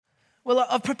Well,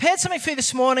 I've prepared something for you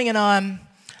this morning, and I'm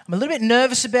a little bit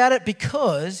nervous about it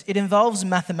because it involves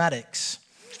mathematics.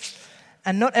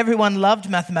 And not everyone loved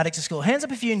mathematics at school. Hands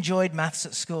up if you enjoyed maths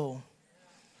at school.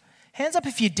 Hands up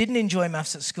if you didn't enjoy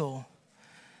maths at school.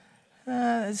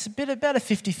 It's about a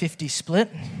 50-50 split.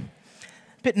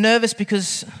 A bit nervous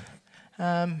because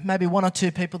maybe one or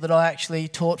two people that I actually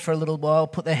taught for a little while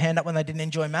put their hand up when they didn't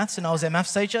enjoy maths, and I was their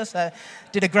maths teacher, so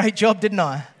did a great job, didn't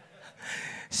I?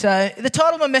 So the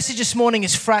title of my message this morning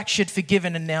is Fractured,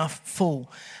 Forgiven, and Now Full.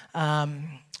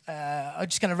 I'm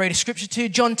just going to read a scripture to you,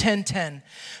 John 10:10.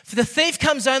 For the thief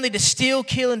comes only to steal,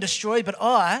 kill, and destroy, but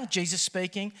I, Jesus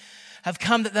speaking, have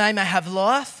come that they may have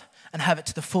life and have it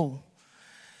to the full.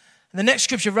 And the next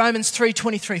scripture, Romans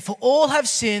 3:23, for all have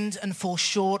sinned and fall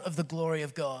short of the glory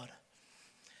of God.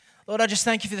 Lord, I just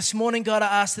thank you for this morning. God,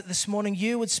 I ask that this morning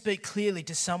you would speak clearly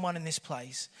to someone in this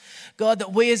place. God,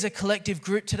 that we as a collective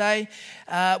group today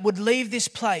would leave this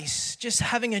place just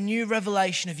having a new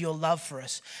revelation of your love for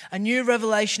us, a new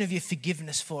revelation of your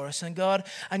forgiveness for us, and God,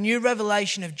 a new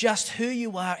revelation of just who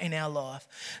you are in our life.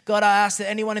 God, I ask that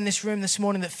anyone in this room this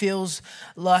morning that feels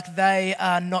like they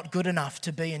are not good enough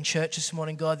to be in church this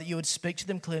morning, God, that you would speak to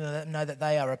them clearly, let them know that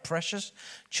they are a precious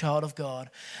child of God.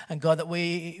 And God, that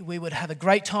we would have a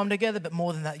great time together, but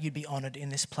more than that, you'd be honoured in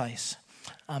this place.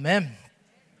 Amen.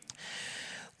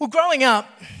 Well, growing up,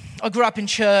 I grew up in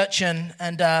church and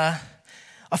I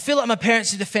feel like my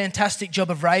parents did a fantastic job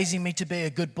of raising me to be a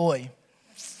good boy.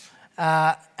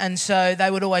 And so they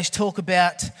would always talk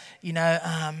about,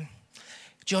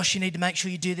 Josh, you need to make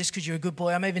sure you do this because you're a good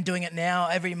boy. I'm even doing it now.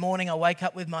 Every morning I wake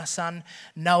up with my son,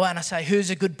 Noah, and I say, who's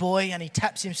a good boy? And he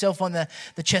taps himself on the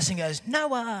chest and goes,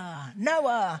 Noah,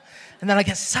 Noah. And then I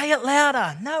go, say it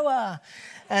louder, Noah.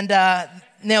 And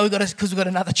now because we've got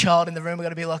another child in the room, we've got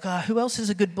to be like, who else is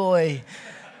a good boy?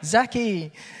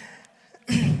 Zachy.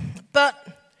 But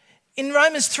in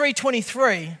Romans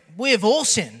 3:23, we have all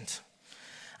sinned.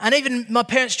 And even my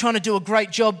parents trying to do a great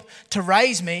job to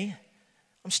raise me,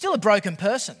 I'm still a broken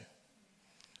person.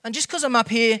 And just because I'm up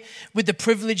here with the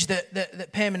privilege that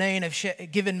Pam and Ian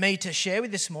have given me to share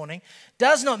with this morning,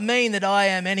 does not mean that I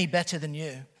am any better than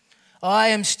you. I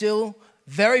am still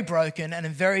very broken and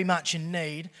am very much in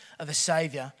need of a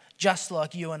saviour, just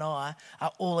like you and I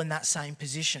are all in that same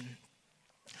position.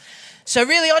 So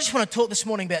really, I just want to talk this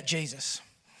morning about Jesus.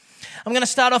 I'm going to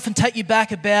start off and take you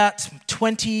back about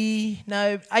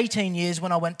 18 years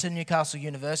when I went to Newcastle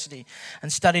University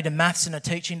and studied a maths and a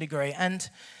teaching degree. And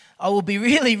I will be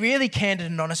really, really candid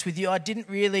and honest with you. I didn't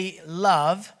really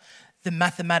love the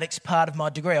mathematics part of my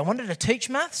degree. I wanted to teach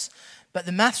maths, but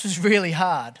the maths was really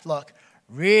hard,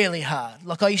 really hard.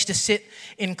 Like I used to sit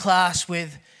in class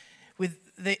with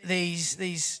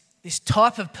this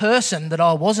type of person that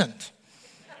I wasn't.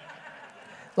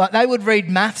 Like they would read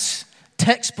maths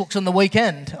textbooks on the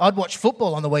weekend. I'd watch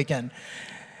football on the weekend.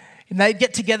 And they'd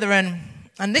get together and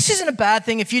this isn't a bad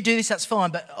thing. If you do this, that's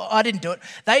fine, but I didn't do it.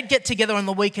 They'd get together on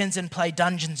the weekends and play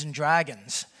Dungeons and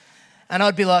Dragons. And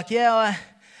I'd be like, yeah,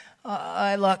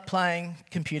 I like playing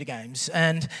computer games.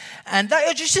 And they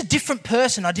were just a different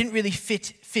person. I didn't really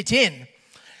fit in.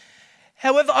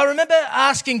 However, I remember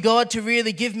asking God to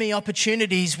really give me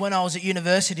opportunities when I was at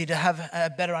university to have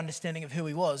a better understanding of who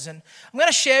he was. And I'm going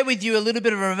to share with you a little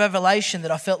bit of a revelation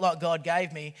that I felt like God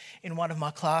gave me in one of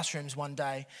my classrooms one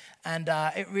day. And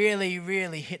it really,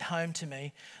 really hit home to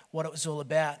me what it was all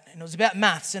about. And it was about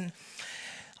maths. And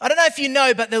I don't know if you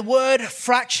know, but the word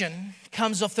fraction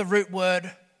comes off the root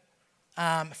word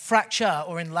fracture,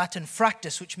 or in Latin,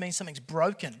 fractus, which means something's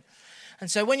broken.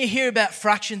 And so when you hear about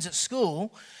fractions at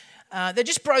school, they're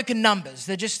just broken numbers.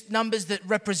 They're just numbers that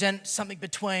represent something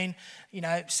between,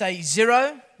 say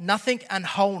 0, nothing, and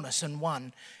wholeness and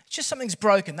 1. It's just something's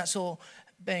broken. That's all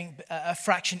being a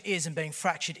fraction is and being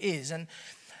fractured is. And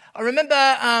I remember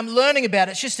learning about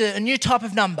it. It's just a new type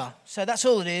of number. So that's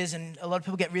all it is, and a lot of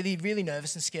people get really, really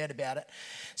nervous and scared about it.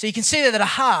 So you can see there that a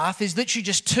half is literally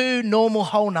just two normal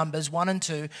whole numbers, 1 and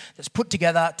 2, that's put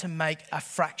together to make a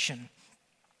fraction.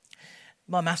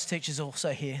 My maths teacher's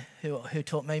also here who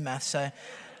taught me maths, so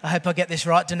I hope I get this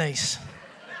right, Denise.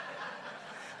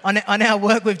 I now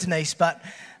work with Denise, but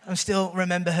I still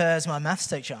remember her as my maths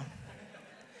teacher.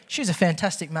 She was a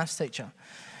fantastic maths teacher.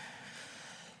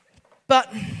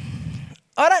 But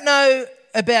I don't know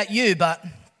about you, but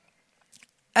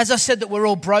as I said that we're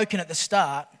all broken at the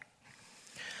start,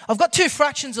 I've got two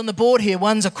fractions on the board here.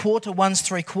 One's a quarter, one's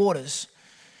 3/4.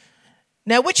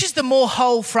 Now, which is the more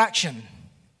whole fraction?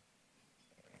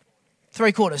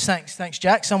 3/4. Thanks,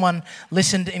 Jack. Someone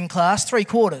listened in class.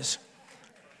 3/4.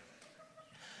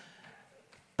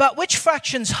 But which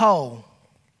fraction's whole?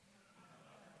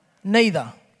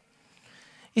 Neither.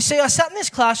 You see, I sat in this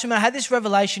classroom and I had this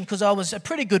revelation because I was a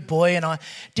pretty good boy and I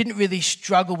didn't really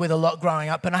struggle with a lot growing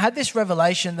up. And I had this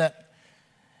revelation that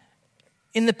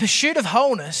in the pursuit of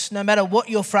wholeness, no matter what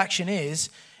your fraction is,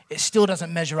 it still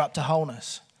doesn't measure up to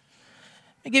wholeness.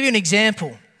 I'll give you an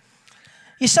example.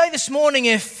 You say this morning,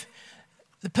 if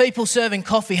the people serving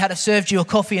coffee had served you a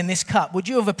coffee in this cup, would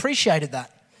you have appreciated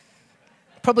that?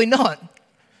 Probably not.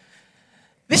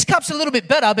 This cup's a little bit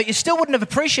better, but you still wouldn't have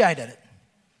appreciated it.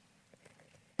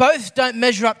 Both don't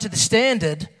measure up to the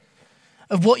standard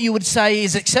of what you would say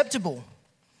is acceptable.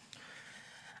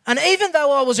 And even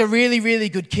though I was a really, really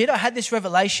good kid, I had this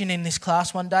revelation in this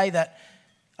class one day that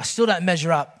I still don't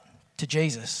measure up to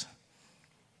Jesus.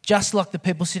 Just like the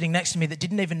people sitting next to me that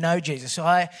didn't even know Jesus.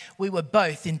 So we were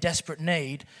both in desperate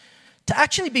need to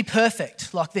actually be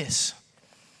perfect like this.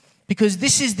 Because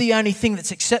this is the only thing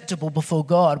that's acceptable before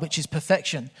God, which is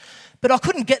perfection. But I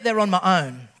couldn't get there on my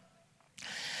own.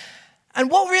 And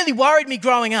what really worried me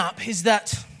growing up is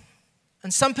that,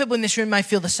 and some people in this room may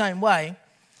feel the same way,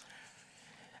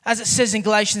 as it says in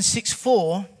Galatians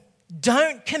 6:4,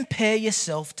 don't compare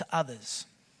yourself to others.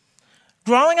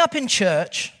 Growing up in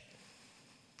church,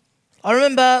 I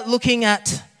remember looking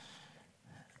at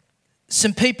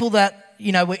some people that,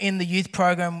 were in the youth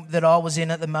program that I was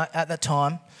in at the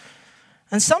time.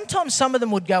 And sometimes some of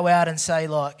them would go out and say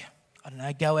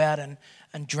go out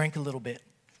and drink a little bit.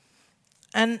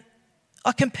 And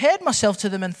I compared myself to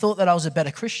them and thought that I was a better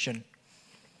Christian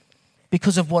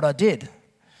because of what I did.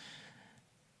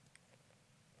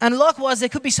 And likewise, there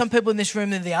could be some people in this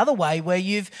room the other way where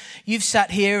you've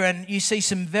sat here and you see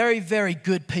some very, very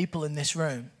good people in this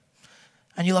room.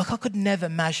 And you're like, I could never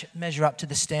measure up to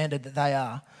the standard that they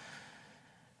are.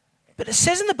 But it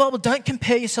says in the Bible, don't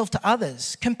compare yourself to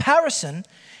others. Comparison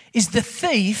is the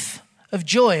thief of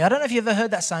joy. I don't know if you've ever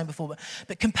heard that saying before,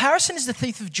 but comparison is the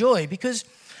thief of joy because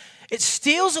it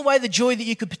steals away the joy that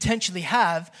you could potentially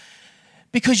have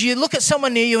because you look at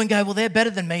someone near you and go, well, they're better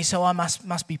than me, so I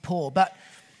must be poor. But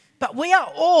we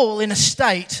are all in a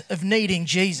state of needing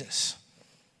Jesus.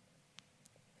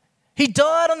 He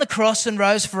died on the cross and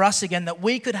rose for us again that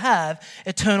we could have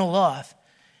eternal life.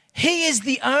 He is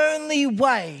the only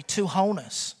way to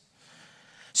wholeness.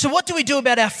 So what do we do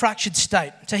about our fractured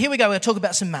state? So here we go, we'll talk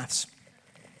about some maths.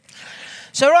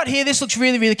 So right here, this looks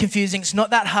really, really confusing. It's not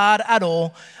that hard at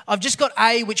all. I've just got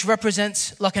A, which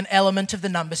represents like an element of the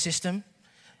number system.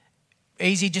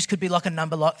 Easy just could be like a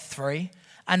number like 3.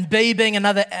 And B being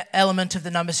another element of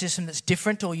the number system that's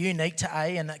different or unique to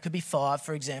A, and that could be 5,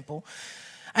 for example.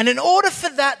 And in order for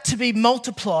that to be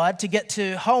multiplied to get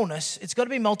to wholeness, it's got to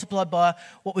be multiplied by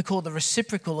what we call the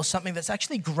reciprocal, or something that's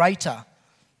actually greater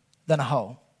than a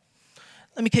whole.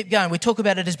 Let me keep going. We talk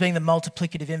about it as being the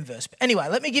multiplicative inverse. But anyway,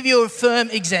 let me give you a firm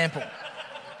example.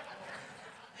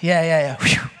 Yeah.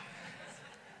 Whew.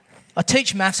 I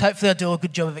teach maths. Hopefully I do a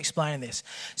good job of explaining this.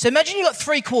 So imagine you've got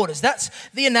 3/4. That's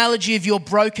the analogy of your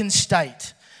broken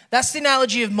state. That's the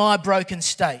analogy of my broken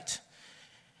state.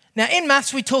 Now, in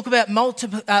maths, we talk about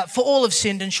for all have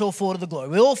sinned and fall short of the glory.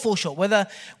 We all fall short. Whether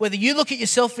you look at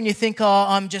yourself and you think,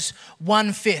 I'm just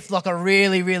 1/5, like a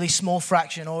really, really small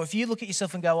fraction, or if you look at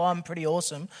yourself and go, I'm pretty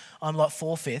awesome, I'm like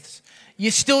 4/5,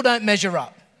 you still don't measure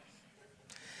up.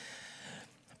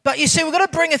 But you see, we've got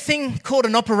to bring a thing called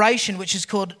an operation, which is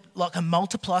called like a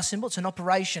multiply symbol. It's an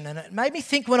operation. And it made me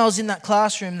think when I was in that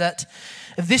classroom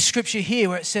of this scripture here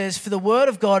where it says, for the word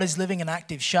of God is living and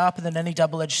active, sharper than any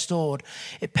double-edged sword.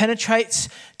 It penetrates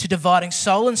to dividing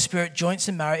soul and spirit, joints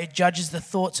and marrow. It judges the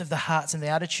thoughts of the hearts and the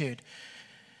attitude.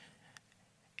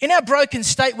 In our broken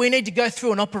state, we need to go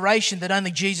through an operation that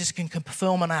only Jesus can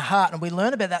perform on our heart. And we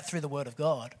learn about that through the word of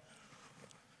God.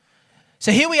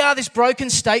 So here we are, this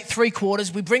broken state,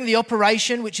 3/4. We bring the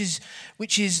operation, which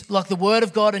is like the word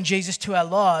of God and Jesus to our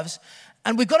lives.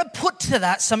 And we've got to put to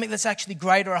that something that's actually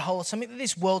greater, a whole, something that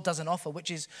this world doesn't offer,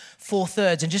 which is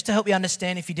 4/3. And just to help you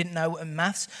understand, if you didn't know in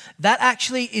maths, that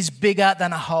actually is bigger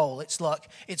than a whole.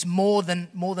 It's more than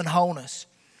wholeness.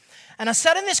 And I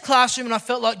sat in this classroom and I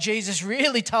felt like Jesus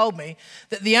really told me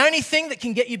that the only thing that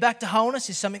can get you back to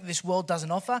wholeness is something that this world doesn't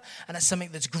offer, and it's something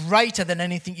that's greater than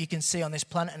anything you can see on this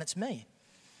planet, and it's me.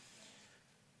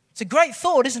 It's a great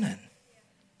thought, isn't it?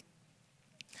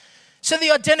 So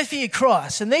the identity of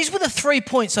Christ, and these were the 3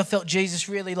 points I felt Jesus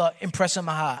really impress on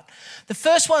my heart. The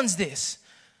first one's this: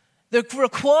 the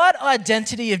required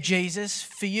identity of Jesus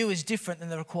for you is different than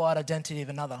the required identity of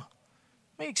another.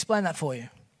 Let me explain that for you.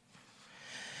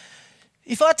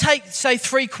 If I take, say,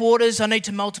 3/4, I need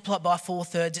to multiply it by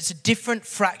 4/3. It's a different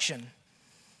fraction.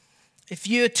 If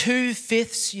you're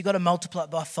 2/5, you've got to multiply it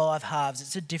by 5/2.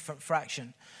 It's a different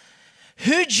fraction.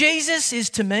 Who Jesus is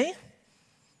to me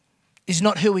is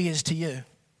not who he is to you.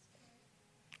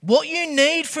 What you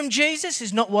need from Jesus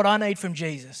is not what I need from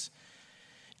Jesus.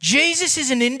 Jesus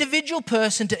is an individual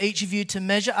person to each of you to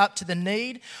measure up to the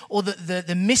need or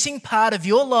the missing part of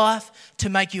your life to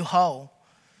make you whole.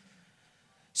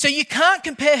 So you can't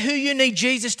compare who you need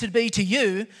Jesus to be to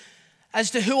you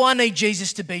as to who I need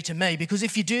Jesus to be to me, because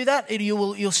if you do that,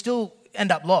 you'll still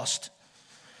end up lost.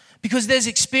 Because there's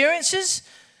experiences,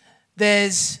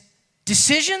 there's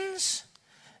decisions,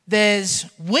 there's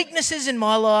weaknesses in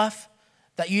my life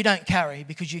that you don't carry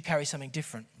because you carry something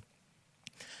different.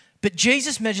 But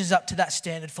Jesus measures up to that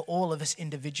standard for all of us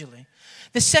individually.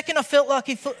 The second I felt like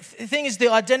the thing is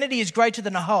the identity is greater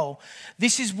than a whole.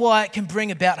 This is why it can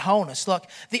bring about wholeness. Like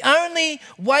the only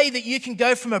way that you can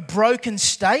go from a broken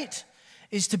state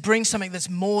is to bring something that's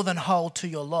more than whole to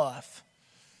your life.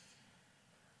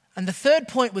 And the third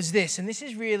point was this, and this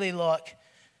is really like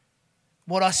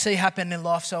what I see happen in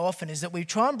life so often, is that we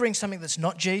try and bring something that's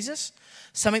not Jesus,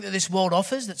 something that this world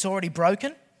offers that's already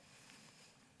broken.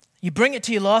 You bring it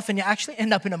to your life and you actually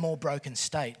end up in a more broken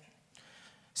state.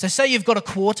 So say you've got a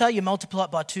quarter, you multiply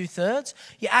it by 2/3,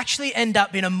 you actually end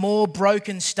up in a more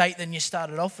broken state than you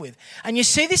started off with. And you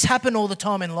see this happen all the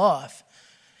time in life.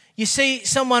 You see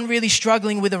someone really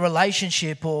struggling with a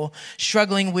relationship or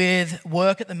struggling with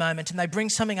work at the moment, and they bring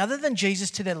something other than Jesus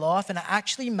to their life, and it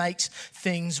actually makes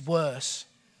things worse.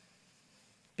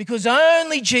 Because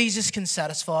only Jesus can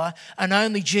satisfy and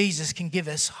only Jesus can give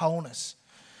us wholeness.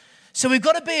 So we've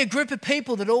got to be a group of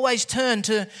people that always turn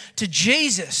to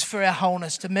Jesus for our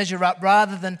wholeness, to measure up,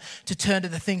 rather than to turn to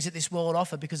the things that this world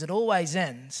offer, because it always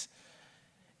ends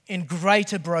in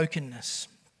greater brokenness.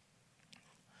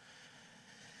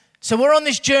 So we're on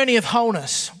this journey of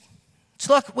wholeness. It's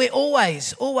like we're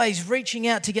always reaching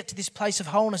out to get to this place of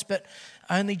wholeness, but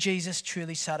only Jesus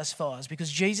truly satisfies,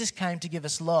 because Jesus came to give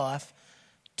us life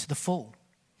to the full.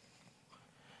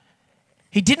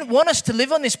 He didn't want us to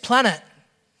live on this planet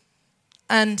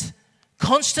and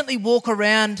constantly walk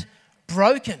around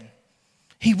broken.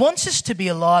 He wants us to be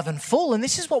alive and full, and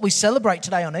this is what we celebrate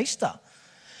today on Easter.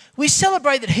 We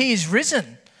celebrate that He is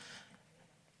risen.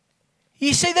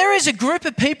 You see, there is a group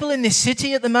of people in this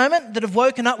city at the moment that have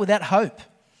woken up without hope.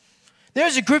 There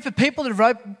is a group of people that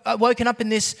have woken up in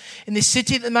this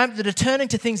city at the moment that are turning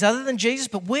to things other than Jesus,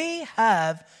 but we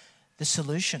have the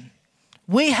solution.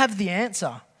 We have the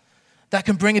answer that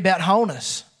can bring about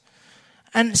wholeness.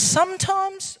 And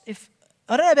sometimes,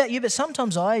 I don't know about you, but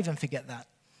sometimes I even forget that.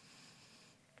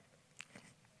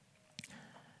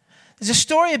 There's a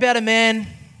story about a man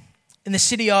in the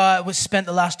city I was spent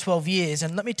the last 12 years,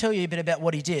 and let me tell you a bit about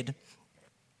what he did.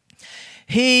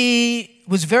 He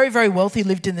was very, very wealthy,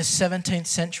 lived in the 17th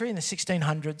century, in the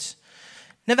 1600s.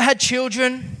 Never had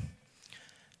children,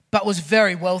 but was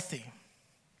very wealthy.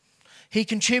 He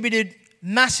contributed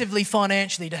massively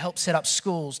financially to help set up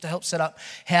schools, to help set up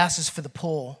houses for the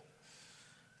poor.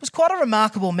 He was quite a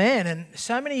remarkable man, and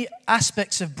so many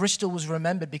aspects of Bristol was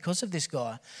remembered because of this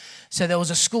guy. So there was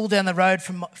a school down the road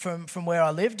from where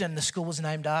I lived, and the school was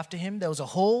named after him. There was a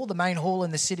hall, the main hall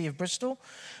in the city of Bristol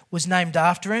was named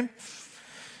after him.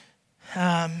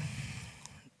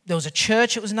 There was a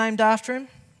church that was named after him.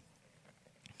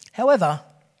 However,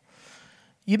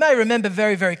 you may remember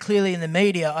very, very clearly in the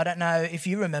media, I don't know if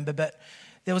you remember, but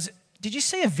did you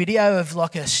see a video of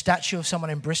like a statue of someone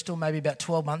in Bristol maybe about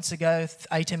 12 months ago,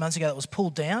 18 months ago, that was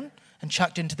pulled down and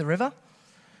chucked into the river?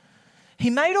 He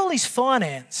made all his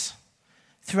finance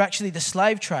through actually the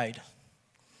slave trade.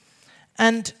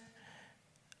 And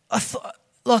I thought,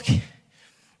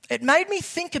 it made me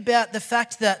think about the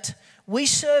fact that we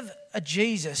serve a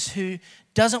Jesus who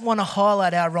doesn't want to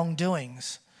highlight our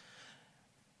wrongdoings.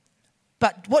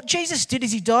 But what Jesus did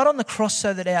is He died on the cross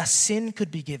so that our sin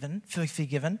could be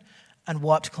forgiven and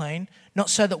wiped clean, not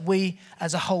so that we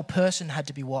as a whole person had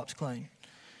to be wiped clean.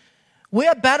 We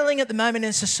are battling at the moment in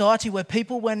a society where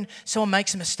people, when someone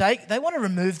makes a mistake, they want to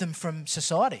remove them from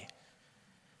society.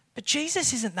 But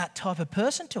Jesus isn't that type of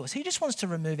person to us. He just wants to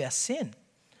remove our sin.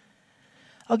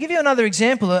 I'll give you another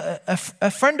example.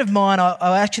 A friend of mine,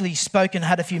 I actually spoke and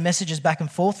had a few messages back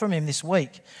and forth from him this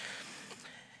week.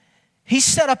 He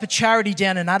set up a charity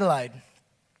down in Adelaide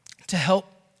to help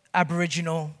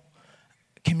Aboriginal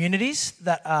communities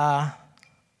that are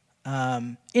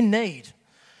in need.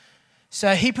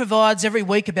 So he provides every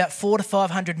week about 400 to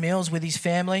 500 meals with his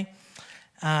family.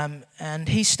 And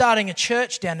he's starting a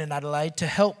church down in Adelaide to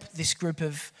help this group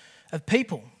of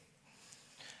people.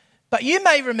 But you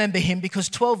may remember him because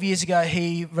 12 years ago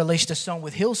he released a song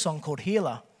with Hillsong called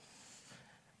Healer.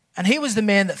 And he was the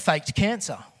man that faked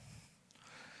cancer.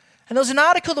 And there was an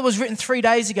article that was written 3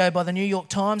 days ago by the New York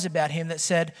Times about him that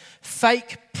said,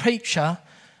 "Fake preacher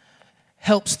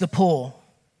helps the poor."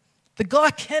 The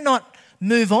guy cannot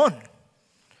move on.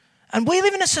 And we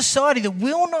live in a society that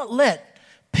will not let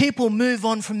people move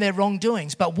on from their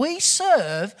wrongdoings. But we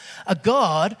serve a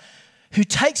God who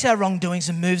takes our wrongdoings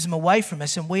and moves them away from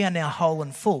us, and we are now whole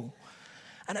and full.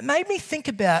 And it made me think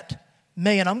about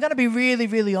me, and I'm going to be really,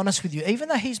 really honest with you. Even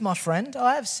though he's my friend,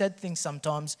 I have said things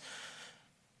sometimes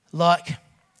like,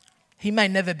 he may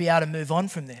never be able to move on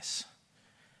from this.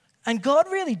 And God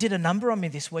really did a number on me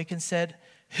this week and said,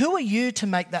 who are you to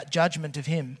make that judgment of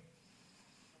him?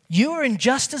 You are in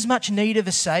just as much need of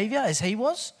a Saviour as he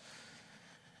was.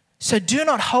 So do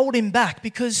not hold him back,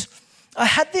 because I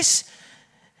had this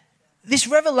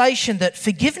revelation that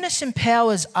forgiveness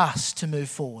empowers us to move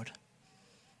forward.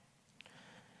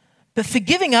 But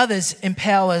forgiving others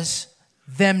empowers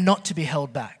them not to be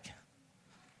held back.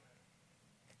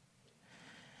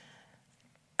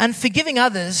 And forgiving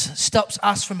others stops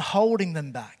us from holding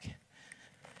them back.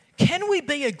 Can we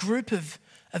be a group of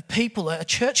people, a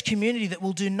church community that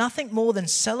will do nothing more than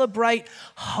celebrate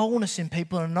wholeness in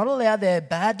people and not allow their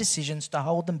bad decisions to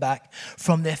hold them back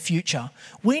from their future?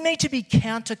 We need to be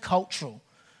countercultural.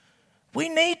 We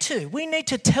need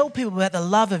to tell people about the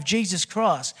love of Jesus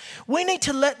Christ. We need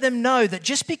to let them know that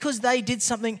just because they did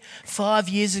something 5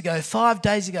 years ago, 5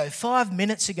 days ago, 5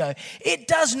 minutes ago, it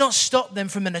does not stop them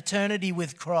from an eternity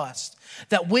with Christ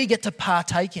that we get to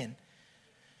partake in.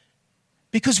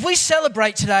 Because we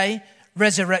celebrate today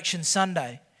Resurrection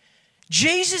Sunday.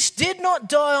 Jesus did not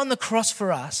die on the cross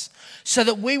for us so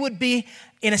that we would be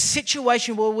in a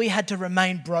situation where we had to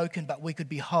remain broken, but we could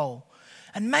be whole.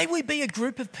 And may we be a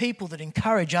group of people that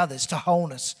encourage others to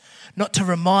wholeness, not to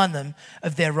remind them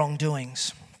of their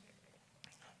wrongdoings.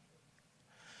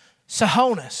 So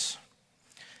wholeness.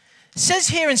 It says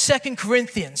here in 2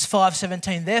 Corinthians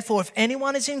 5:17, therefore if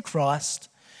anyone is in Christ,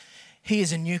 he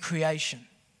is a new creation.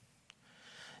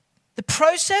 The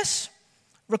process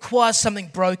requires something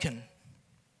broken.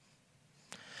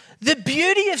 The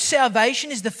beauty of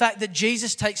salvation is the fact that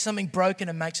Jesus takes something broken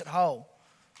and makes it whole.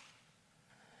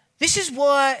 This is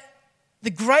why the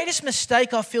greatest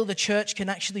mistake I feel the church can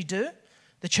actually do,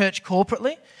 the church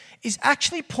corporately, is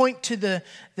actually point to the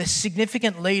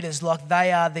significant leaders like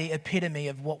they are the epitome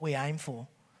of what we aim for.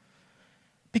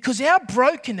 Because our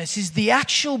brokenness is the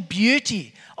actual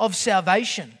beauty of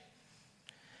salvation.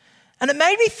 And it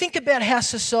made me think about how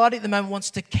society at the moment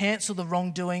wants to cancel the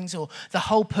wrongdoings or the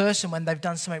whole person when they've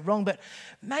done something wrong. But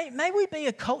may we be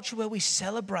a culture where we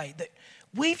celebrate that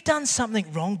we've done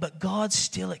something wrong, but God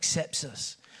still accepts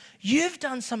us. You've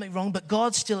done something wrong, but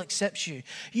God still accepts you.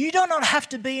 You do not have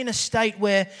to be in a state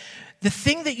where the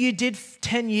thing that you did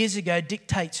 10 years ago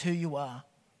dictates who you are.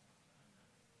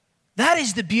 That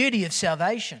is the beauty of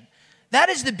salvation. That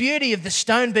is the beauty of the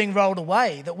stone being rolled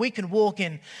away, that we can walk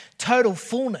in total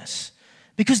fullness.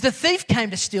 Because the thief came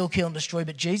to steal, kill and destroy,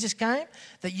 but Jesus came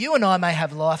that you and I may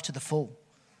have life to the full.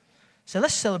 So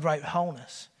let's celebrate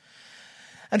wholeness.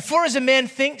 And for as a man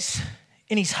thinks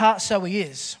in his heart, so he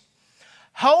is.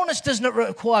 Wholeness does not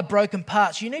require broken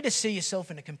parts. You need to see yourself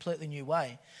in a completely new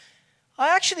way.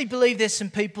 I actually believe there's some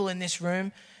people in this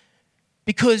room,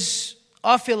 because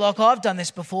I feel like I've done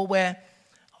this before, where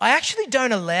I actually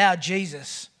don't allow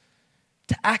Jesus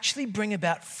to actually bring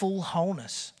about full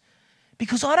wholeness,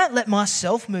 because I don't let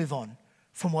myself move on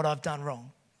from what I've done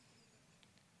wrong.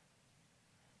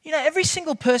 You know, every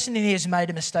single person in here has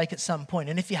made a mistake at some point,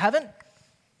 and if you haven't,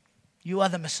 you are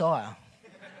the Messiah.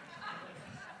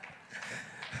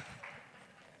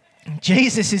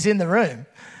 Jesus is in the room.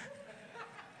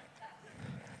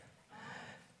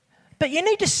 But you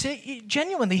need to see,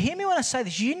 genuinely, hear me when I say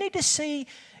this, you need to see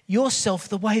yourself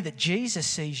the way that Jesus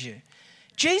sees you.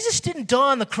 Jesus didn't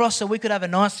die on the cross so we could have a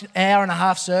nice hour and a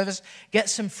half service, get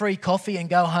some free coffee and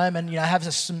go home and have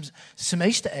some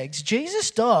Easter eggs.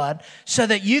 Jesus died so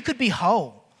that you could be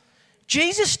whole.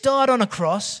 Jesus died on a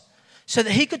cross so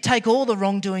that he could take all the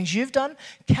wrongdoings you've done,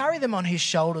 carry them on his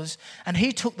shoulders, and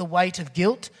he took the weight of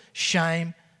guilt,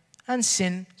 shame, and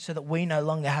sin so that we no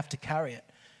longer have to carry it.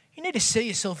 You need to see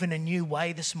yourself in a new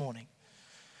way this morning.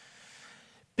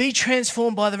 Be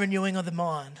transformed by the renewing of the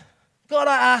mind. God,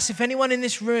 I ask if anyone in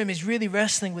this room is really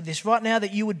wrestling with this right now,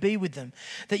 that you would be with them,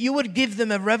 that you would give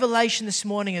them a revelation this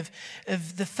morning of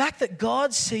the fact that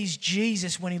God sees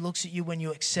Jesus when he looks at you when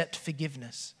you accept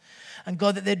forgiveness. And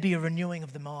God, that there'd be a renewing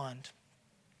of the mind.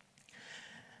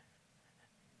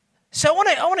 So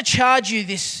I want to charge you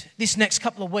this next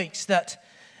couple of weeks that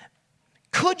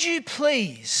could you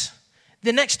please,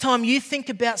 the next time you think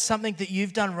about something that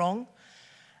you've done wrong,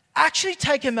 actually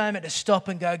take a moment to stop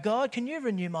and go, God, can you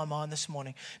renew my mind this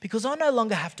morning? Because I no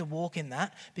longer have to walk in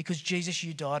that, because Jesus,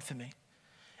 you died for me.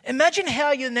 Imagine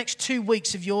how your next 2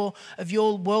 weeks of your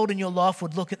world and your life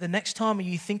would look at the next time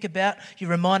you think about, you're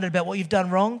reminded about what you've done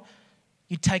wrong,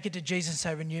 you take it to Jesus and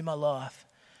say, renew my life.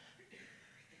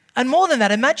 And more than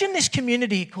that, imagine this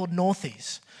community called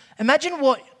Northies. Imagine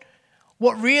what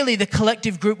really the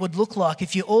collective group would look like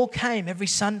if you all came every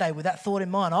Sunday with that thought in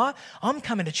mind. I'm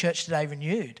coming to church today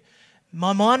renewed.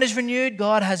 My mind is renewed.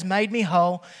 God has made me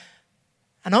whole.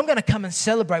 And I'm going to come and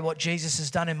celebrate what Jesus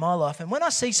has done in my life. And when I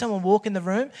see someone walk in the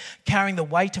room carrying the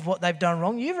weight of what they've done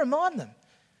wrong, you remind them.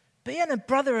 Be a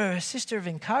brother or a sister of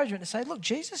encouragement to say, look,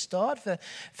 Jesus died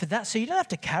for that, so you don't have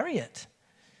to carry it.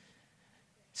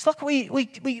 It's like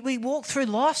we walk through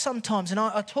life sometimes, and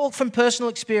I talk from personal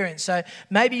experience, so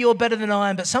maybe you're better than I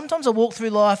am, but sometimes I walk through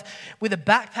life with a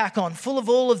backpack on, full of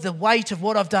all of the weight of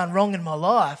what I've done wrong in my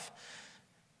life.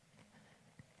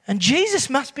 And Jesus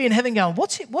must be in heaven going,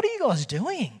 what are you guys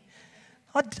doing?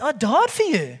 I died for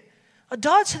you. I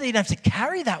died so that you don't have to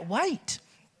carry that weight.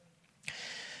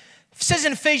 It says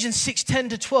in Ephesians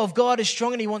 6:10-12, God is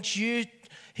strong and He wants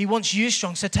you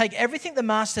strong. So take everything the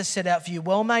Master set out for you,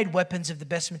 well-made weapons of the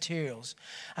best materials,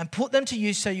 and put them to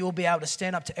use so you will be able to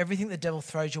stand up to everything the devil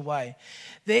throws your way.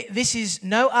 This is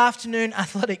no afternoon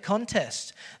athletic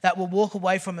contest that we'll walk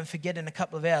away from and forget in a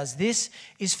couple of hours. This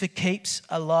is for keeps,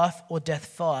 a life or death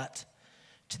fight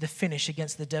to the finish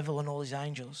against the devil and all his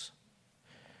angels.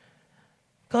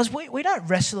 Guys, we don't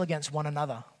wrestle against one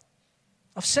another.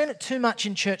 I've seen it too much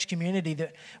in church community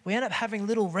that we end up having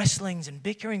little wrestlings and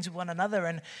bickerings with one another,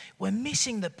 and we're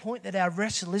missing the point that our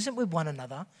wrestle isn't with one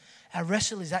another. Our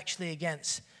wrestle is actually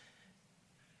against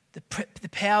the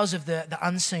powers of the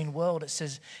unseen world, it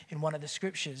says in one of the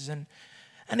scriptures. And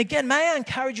again, may I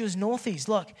encourage you as Northies,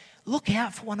 look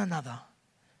out for one another.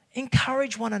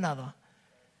 Encourage one another.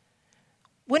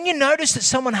 When you notice that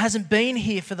someone hasn't been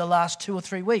here for the last 2 or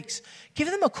 3 weeks, give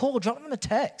them a call, drop them a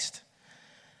text.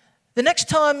 The next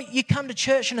time you come to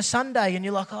church on a Sunday and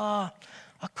you're like, I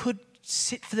could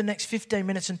sit for the next 15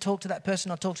 minutes and talk to that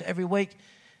person I talk to every week,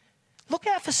 look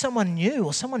out for someone new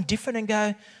or someone different and go,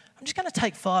 I'm just going to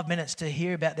take 5 minutes to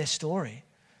hear about their story.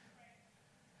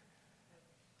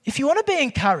 If you want to be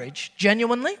encouraged,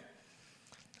 genuinely,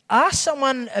 ask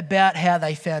someone about how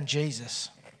they found Jesus.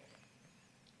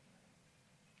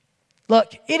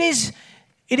 Look, it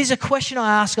is a question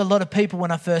I ask a lot of people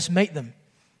when I first meet them.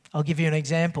 I'll give you an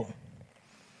example.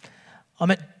 I'm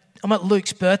at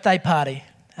Luke's birthday party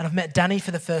and I've met Danny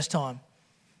for the first time.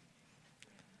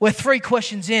 We're 3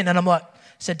 questions in and I'm like,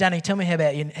 so Danny, tell me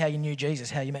how you knew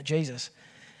Jesus, how you met Jesus.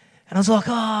 And I was like,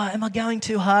 am I going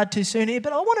too hard too soon here?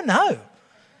 But I want to know.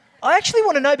 I actually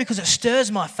want to know because it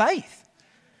stirs my faith.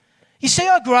 You see,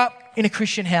 I grew up in a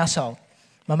Christian household.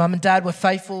 My mum and dad were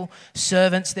faithful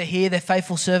servants. They're here. They're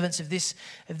faithful servants of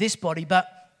this body. But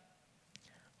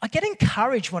I get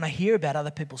encouraged when I hear about other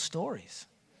people's stories.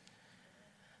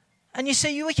 And you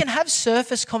see, we can have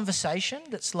surface conversation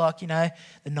that's like, the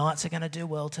Knights are going to do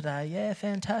well today. Yeah,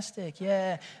 fantastic.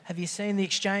 Yeah. Have you seen the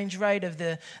exchange rate of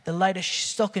the latest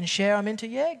stock and share I'm into?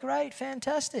 Yeah, great,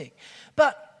 fantastic.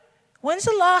 But when's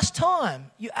the last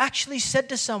time you actually said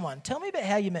to someone, tell me about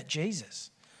how you met Jesus?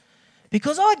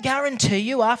 Because I guarantee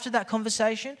you after that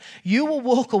conversation, you will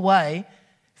walk away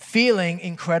feeling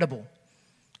incredible.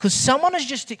 Because someone has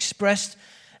just expressed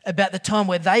about the time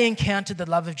where they encountered the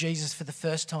love of Jesus for the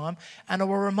first time, and it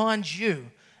will remind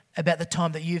you about the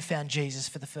time that you found Jesus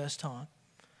for the first time.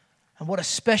 And what a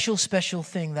special, special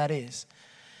thing that is.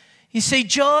 You see,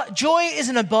 joy is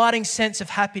an abiding sense of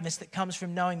happiness that comes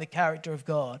from knowing the character of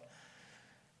God.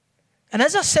 And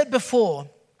as I said before,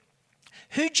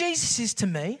 who Jesus is to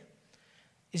me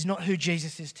is not who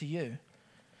Jesus is to you.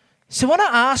 So when I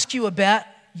ask you about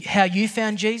how you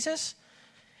found Jesus,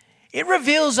 it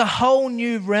reveals a whole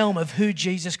new realm of who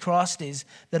Jesus Christ is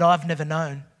that I've never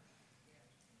known.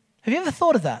 Have you ever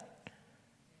thought of that?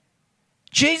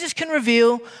 Jesus can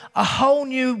reveal a whole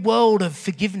new world of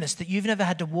forgiveness that you've never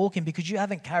had to walk in because you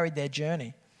haven't carried their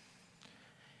journey.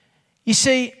 You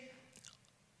see,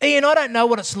 Ian, I don't know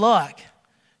what it's like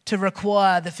to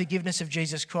require the forgiveness of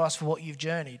Jesus Christ for what you've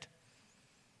journeyed.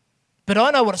 But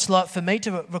I know what it's like for me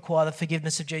to require the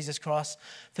forgiveness of Jesus Christ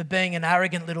for being an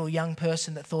arrogant little young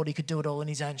person that thought he could do it all in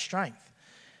his own strength.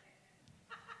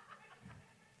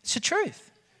 It's the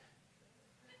truth.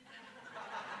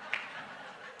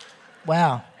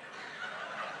 Wow.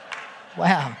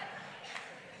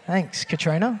 Thanks,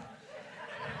 Katrina.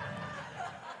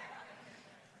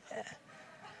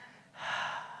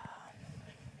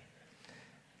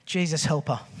 Jesus, help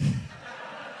her.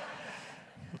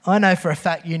 I know for a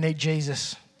fact you need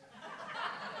Jesus,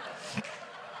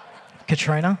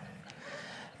 Katrina.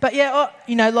 But yeah,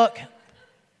 look,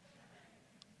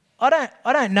 I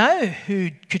don't know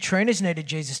who Katrina's needed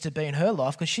Jesus to be in her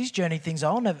life because she's journeyed things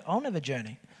I'll never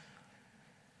journey.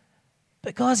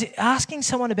 But guys, asking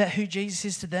someone about who Jesus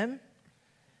is to them,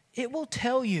 it will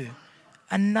tell you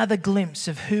another glimpse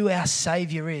of who our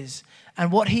Saviour is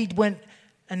and what he went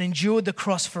and endured the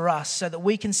cross for us so that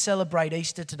we can celebrate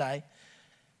Easter today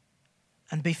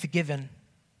and be forgiven.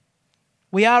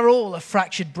 We are all a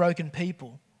fractured, broken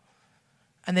people.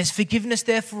 And there's forgiveness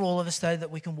there for all of us so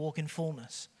that we can walk in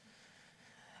fullness.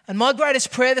 And my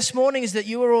greatest prayer this morning is that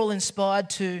you are all inspired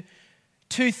to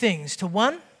two things. To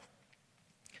one,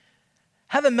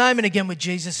 have a moment again with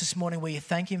Jesus this morning where you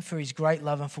thank him for his great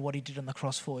love and for what he did on the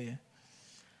cross for you.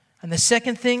 And the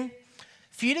second thing,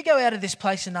 for you to go out of this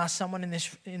place and ask someone in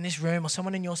this room or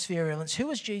someone in your sphere of influence, who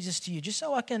was Jesus to you? Just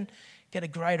so I can get a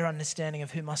greater understanding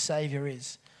of who my Saviour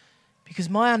is. Because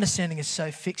my understanding is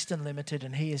so fixed and limited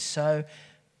and he is so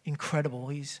incredible.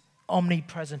 He's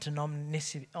omnipresent and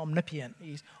omnipotent.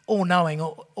 He's all-knowing,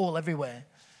 all everywhere.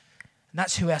 And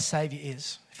that's who our Saviour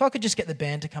is. If I could just get the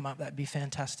band to come up, that'd be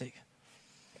fantastic.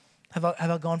 Have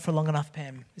I gone for long enough,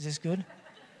 Pam? Is this good?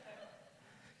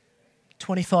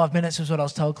 25 minutes was what I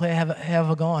was told. Claire, how have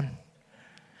I gone?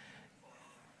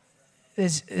 It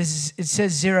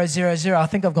says 0, 0, 0. I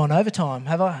think I've gone overtime.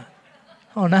 Have I?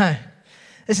 Oh, no.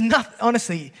 There's nothing,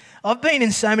 honestly, I've been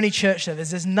in so many church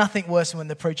services. There's nothing worse than when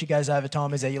the preacher goes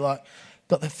overtime, is there? You're like,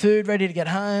 got the food ready to get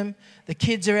home. The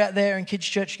kids are out there in kids'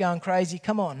 church going crazy.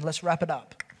 Come on, let's wrap it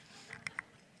up.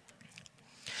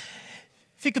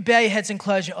 If you could bow your heads and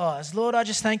close your eyes. Lord, I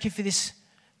just thank you for this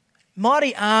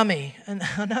mighty army. And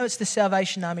I know it's the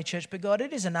Salvation Army Church, but God,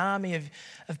 it is an army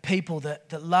of people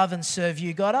that love and serve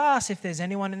you. God, I ask if there's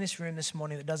anyone in this room this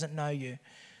morning that doesn't know you,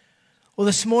 or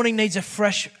this morning needs a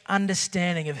fresh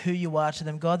understanding of who you are to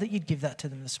them, God, that you'd give that to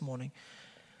them this morning.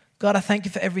 God, I thank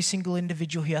you for every single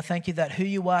individual here. I thank you that who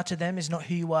you are to them is not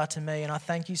who you are to me. And I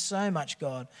thank you so much,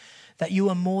 God, that you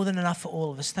are more than enough for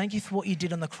all of us. Thank you for what you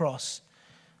did on the cross.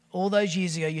 All those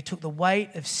years ago, you took the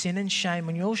weight of sin and shame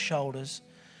on your shoulders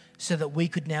so that we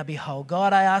could now be whole.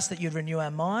 God, I ask that you'd renew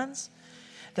our minds,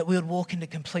 that we would walk into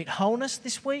complete wholeness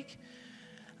this week.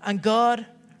 And God,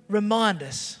 remind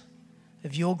us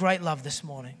of your great love this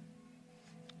morning.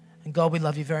 And God, we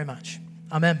love you very much.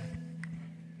 Amen.